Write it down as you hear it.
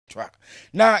twa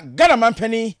na Ghana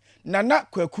mampani Nana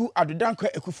Kwaku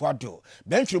Adodankwa Akufo Addo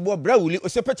Bentrebo Brawuli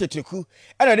Osepeteteku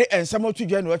ana de ensamo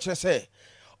tudwa no kire se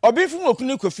obinfu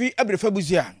mokunu Kofi Abrefa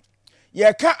Busia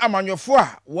ye ka amanyofo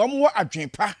a womwo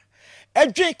adwenpa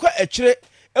adwen kwa akire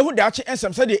ehu daache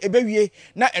ensam se de ebewie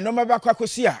na enoma ba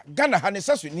kwakosi a Ghana ha ne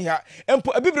saso ni ha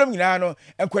empo abibram nyina no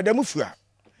enkwadamu fua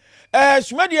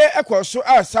sumadie ekoso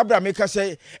a sabra meka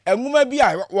say enwuma bi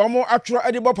a womo atworo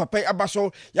adebo papai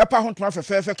abaso yapa hontoma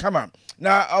fefefe kama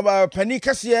na pani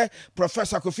kase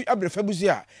Professor Kofi Abrefa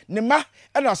Busia ne ma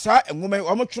na sa enwuma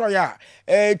womo tworo ya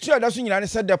tio da so nyina ne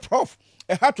said the Prof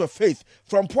a heart of faith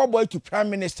from poor boy to prime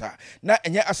minister na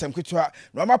enye asem ketwa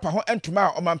na ma pa ho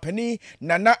entoma a omampani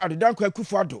Nana Adodankwa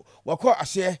Akufo Addo wako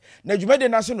ase na dwumade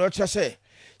na se no kire say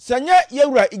sanya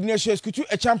yewura Ignatius Kutu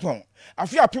Echampon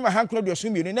afi apima hankro de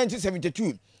osumi ni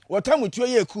 1972 watamutuo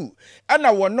yeku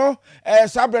ana wono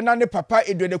sabre na ne papa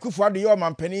Edward Akufo Addo ye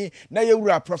omampani na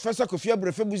yewura Professor Kofi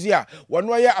Abrefa Busia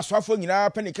wono ye aswafo nyina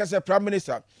pani kase prime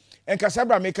minister enka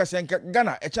sabra meka se enka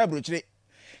Ghana echa brochire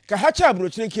ka hacha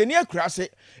brochire keni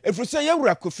akurase efuruse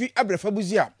yewura Kofi Abrefa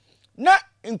Busia na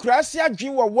nkurase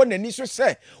adwen wo nani so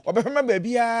se obehema ba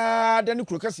bia da ne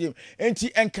kurokase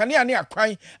enti enkane ane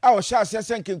akwan a wo sha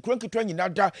ase nke nkuronkitwa nyina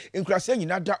da nkurase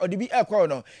nyina da odibi ekwa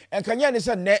no enkanya ne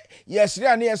se ne yesire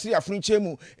ane yesire afrunche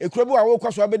mu ekurabu a wo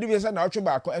kwaso abedi bi se na otwe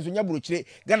ba akọ enso nya burochire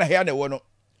Ghana ha na wo no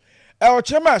o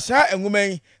chema sa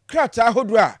enwuman krata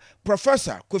hodo a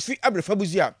Professor Kofi Abrefa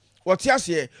Busia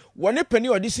Watiase woni pani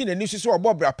odisi na nisu so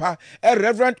obobrapa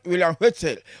Reverend William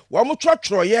Hotel wo mo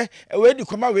twotwoye we di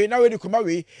koma we na we di koma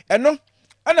we eno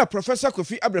ana Professor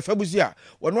Kofi Abrefa Busia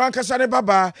wono ankasa ne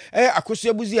baba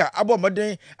Akosua Busia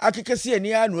abomoden akekese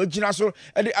ani a no agina so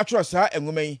de atworo saa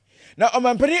enwuman na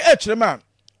omampani echirema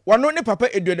wono ne papa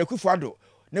Edward Akufo Addo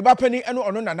ne bapani eno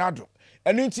ono nanado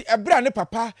enu nti ebra ne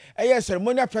papa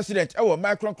ceremonial president ewo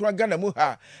microncron Ghana mu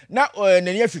ha na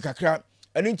nani afikakra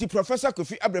Aninti Professor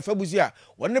Kofi Abrefa Busia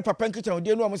wonne papa nkicha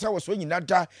ode no omusa woso nyina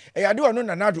da eyade wono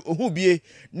nanado ohubie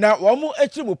na womu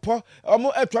ekirimupo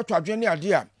omu etwatwa adwene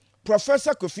ade a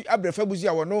Professor Kofi Abrefa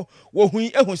Busia wono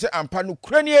wohui ehun se ampa no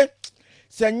kuranie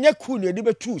sanya ku ne de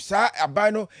betu saa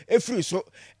aban no efiri so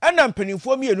ana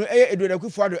mpanimfo mienu Edward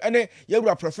Akufo Addo ene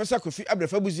yewura Professor Kofi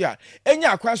Abrefa Busia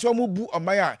enya akwan so mu bu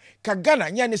oman a ka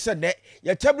Ghana nya ne se ne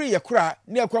ye tabri ye kura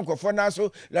ne akwankofo na so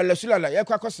lalasulala ye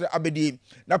kwakosre abedi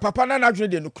na papa na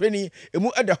adwene de no kurani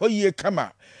emu eda hoyie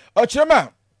kama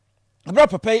ochirema abra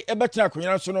papa ebetena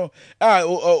akonya so no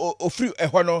ofiri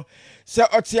eho no se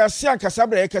otiase ankasa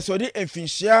bra ye kase odi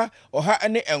emfinhia oha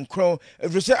ene enkron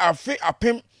efrise afi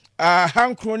apem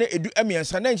hankro ne edu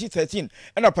amiensa 1913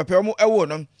 ana papa mu ewo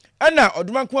no ana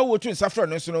odumankwa wo tu nsafra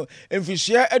no so no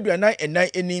emfihia aduanan enan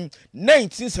enim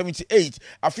 1978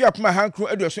 afi apema hankro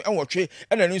aduaso enwotwe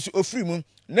ana no so ofiri mu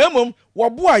na mom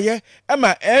woboaye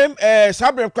ama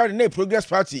sabre kwa ne Progress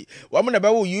Party wo mo na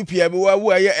ba wo UPM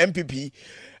wo aye MPP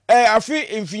afi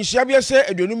emfihia bia se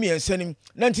aduanu miensa nim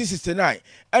 1969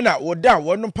 ana woda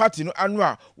wonno party no anu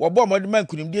a wobo modman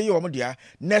kunimdie ye wo mo dia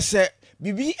nese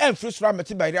bibi enfrisra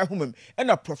meti bayre ahumem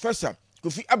ena Professor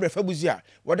Kofi Abrefa Busia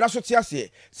wada so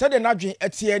tiase sede nadwen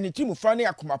etie ni timufa ne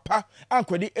akomapa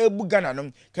ankwade ebu Ghana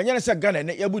no kanya ne se Ghana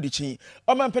ne yabu dichi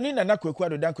omampani Nana Kwaku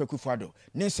Adodankwa Akufo Addo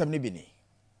ne nsam ne bini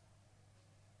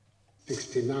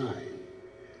 69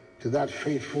 to that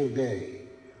fateful day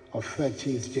of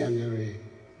 13th January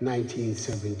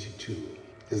 1972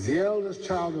 as the eldest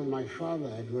child of my father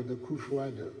Edward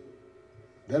Akufo Addo,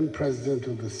 then president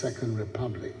of the Second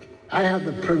Republic, I had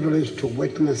the privilege to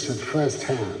witness at first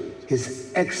hand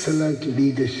his excellent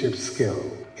leadership skill,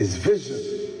 his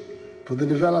vision for the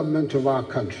development of our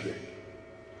country,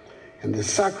 and the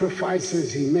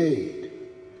sacrifices he made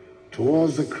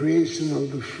towards the creation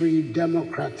of the free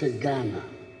democratic Ghana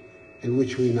in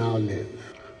which we now live.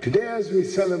 Today, as we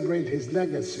celebrate his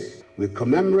legacy, we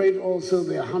commemorate also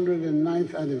the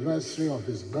 109th anniversary of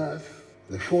his birth,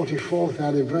 the 44th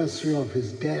anniversary of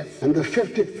his death, and the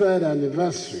 53rd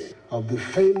anniversary of the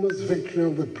famous victory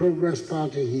of the Progress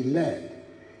Party he led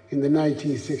in the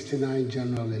 1969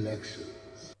 general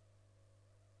elections.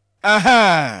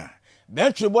 Aha!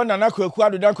 Bentrebo Nana Kwaku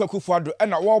Adodankwa Akufo Addo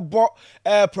na wo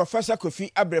Professor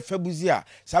Kofi Abrefa Busia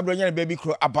sabranya na baby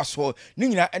kro abaso ni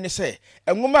nyina ene se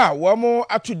enwoma a wo mo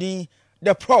atodin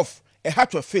the Prof a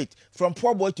heart of faith from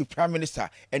poor boy to prime minister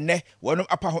ene wonum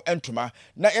apa ho entoma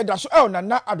na yeda so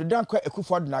Nana Adodankwa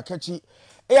Akufo Addo na kachi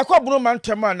yakwa bunu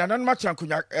mantema na nan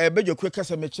machankunya bejoku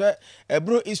kasa meche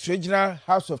Ebro East Regional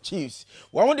House of Chiefs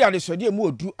wo mo de adesode mu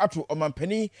odu ato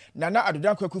omampani Nana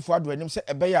Adodankwa Akufo Addo anim se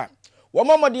ebeya wo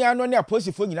mamodi ano ne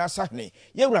aposifo nyina sahne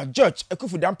yewura George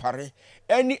Akufo Dampare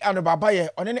eni anobabaye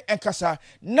one ne enkasa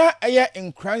na eye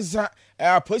nkranza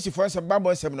aposifo nsem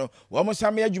bambo nsem no wo mo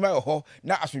same adwuma ho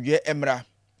na asodwe emra.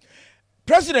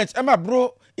 President Emma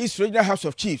Bro is Regional House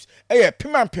of Chiefs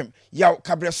pimampem yaw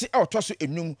kabrese otoso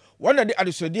enum wona de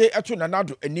adesodie eto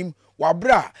nanado enim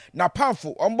wabra na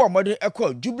pamfo ombo modern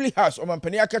ekọ Jubilee House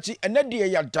omampani akachi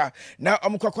enade yada na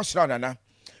omkokosra nana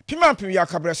pimampem yaw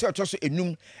kabrese otoso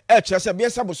enum kyerese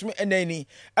biesa bosome enani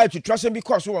atutwase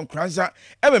because won kranza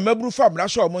mabru fam na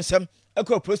sho omonsem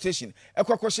ekọ police station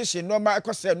ekọkọhyehe normal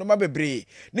ekọse normal bebre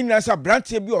ni nyinasa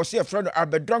brantie bi o se efro no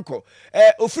abedronko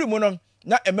ofiri mu no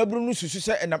na emabru no susu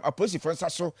se enam aposifo nsa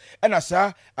so ena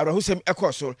saa arahusem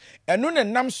ekoso eno ne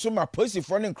nam so ma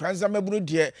aposifo ne nkranza mabru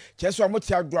de kyeso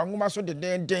amote ado anwoma so de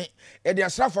den e de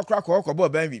asrafo kra kokobo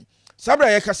banwi sabra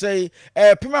ye kasai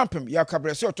pimampem ya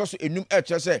kabrese otoso enum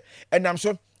kyese enam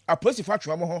so aposifo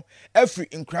atwa mo ho afri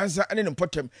nkranza ne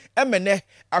nempotem emene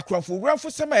akranfo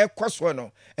wuranfo sema ekoso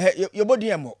no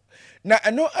yebodiem na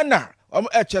eno ana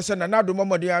kyese na nado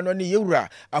momode ano ne yewura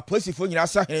aposifo nyina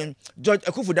sahen George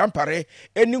Akufo Dampare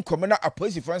eni komona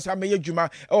aposifo nsa meye dwuma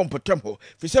e mpotem ho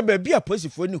fise ba bi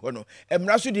aposifo ni ho no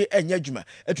emra so de enya dwuma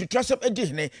etutrasem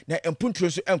edihne na empuntro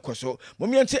so enkoso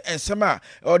momiente ensema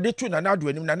ode tu na nado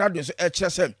anim na nado so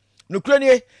kyese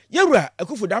nukranie yewura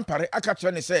Akufo Dampare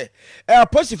akatre ne se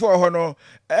aposifo ho no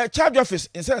charge office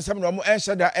insensem no mo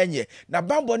enhyeda enye na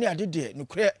bambo ne adede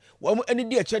nukre wo mo ani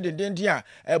di eche denden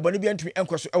a bone bi antumi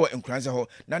enkoso ewo enkranze ho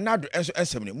na nado enso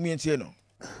ensem ne muyentie no.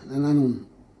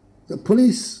 The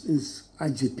police is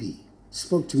IGP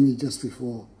spoke to me just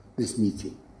before this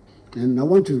meeting, and I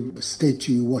want to state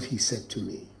to you what he said to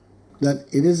me, that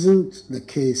it isn't the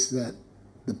case that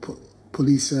the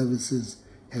police services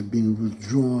have been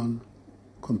withdrawn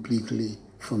completely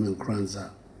from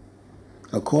Nkranza.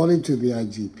 According to the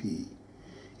IGP,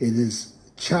 it is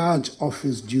charge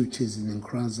office duties in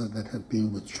Nkranza that have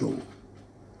been withdrawn,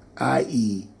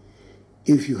 i.e.,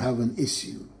 if you have an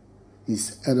issue,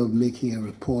 instead of making a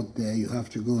report there, you have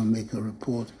to go and make a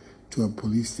report to a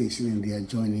police station in the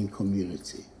adjoining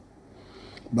community.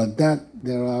 But that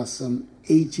there are some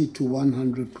 80 to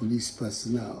 100 police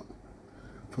personnel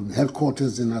from the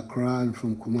headquarters in Accra and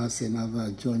from Kumasi and other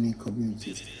adjoining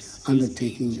communities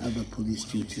undertaking other police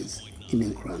duties in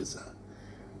Nkranza.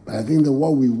 But I think that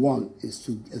what we want is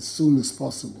to, as soon as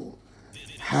possible,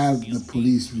 have the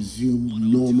police resume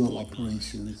normal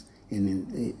operations in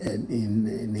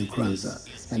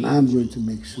Nkranza. And I'm going to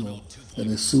make sure that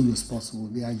as soon as possible,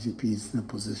 the IGP is in a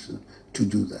position to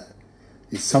do that.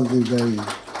 It's something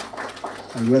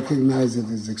I recognize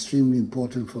that is extremely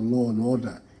important for law and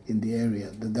order in the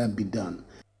area, that be done.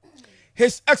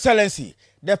 His Excellency,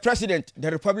 the President, the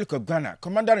Republic of Ghana,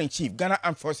 Commander-in-Chief, Ghana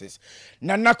Armed Forces,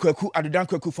 Nana Kofi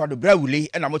Abrefa Busia,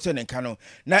 and Amoten and Kano.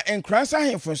 Na Nkranza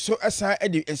him from so asa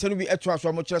edi ensenu bi eto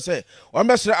aso mo kire se o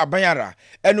mesre abanyara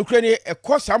enukre e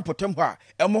kwasam potem ho a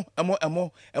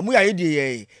emu ya yedi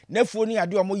ye nafuo ni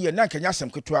ade o mo ye na kanya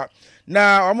asem ketwa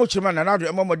na o mo kirema na nado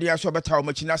emomode ya so beta o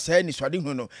machi na sa ni swade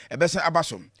hu no ebesen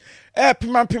abasom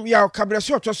pimampim ya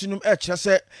kabrese otosunum kire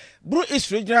se Bru East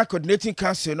Regional Coordinating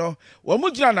Council no wo mo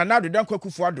gina na nado dan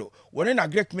Akufo Addo woni na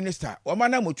Great Minister wo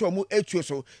mana motu o mo etuo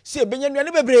so se benyanua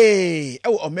ne bebre e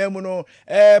wo omemu no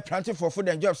planting for food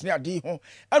and jobs ne ade ho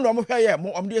eno o mo hweye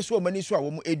mo omde so o mani so a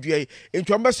wo mo edua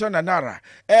entu ombeso na nara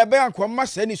be anko ma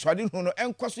sa ni swade hu no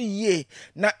enkoso yie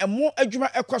na emo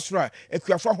adwuma ekoso a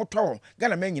ekuafo ho to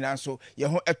Ghana man nyina so ye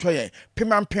ho etoye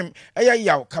pimampem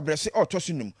yaw kabrese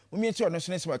otosunum mumienti ono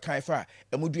so ne se kan fa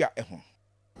emudua ho.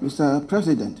 Mr.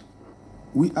 President,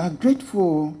 we are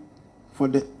grateful for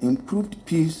the improved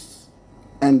peace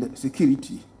and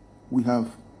security we have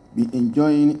been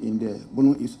enjoying in the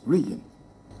Bono East region.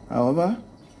 However,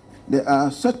 there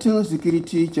are certain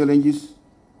security challenges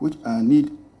which I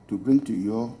need to bring to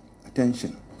your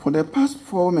attention. For the past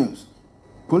 4 months,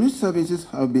 police services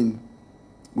have been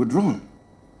withdrawn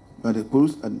by the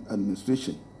police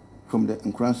administration from the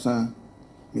Nkranza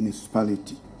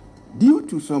municipality due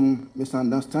to some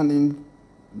misunderstanding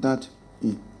that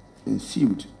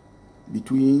ensued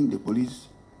between the police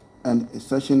and a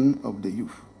section of the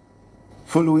youth,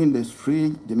 following the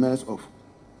strange demise of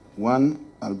one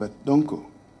Albert Donko.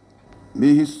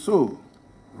 May his soul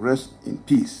rest in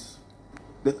peace.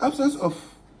 The absence of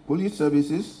police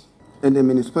services in the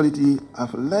municipality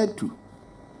have led to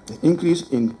the increase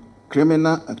in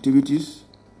criminal activities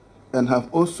and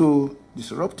have also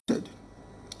disrupted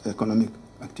economic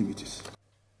activities.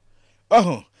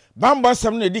 Bamba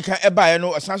sam na di kan eba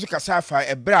no asanso kasa afa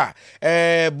ebra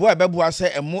boa beboa se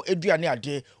emo eduane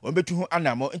ade on betu ho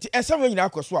anamo nti ensam nyina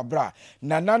akoso abra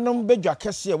na nanom bedwa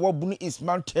kese wo bunu East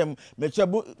Mountain mecha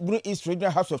bunu East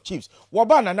Regional House of Chiefs wo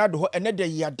ba na nado ho ene de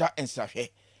yada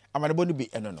ensahwe amanebo no bi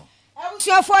eno no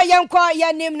Abusuafo yenko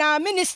yenim na minister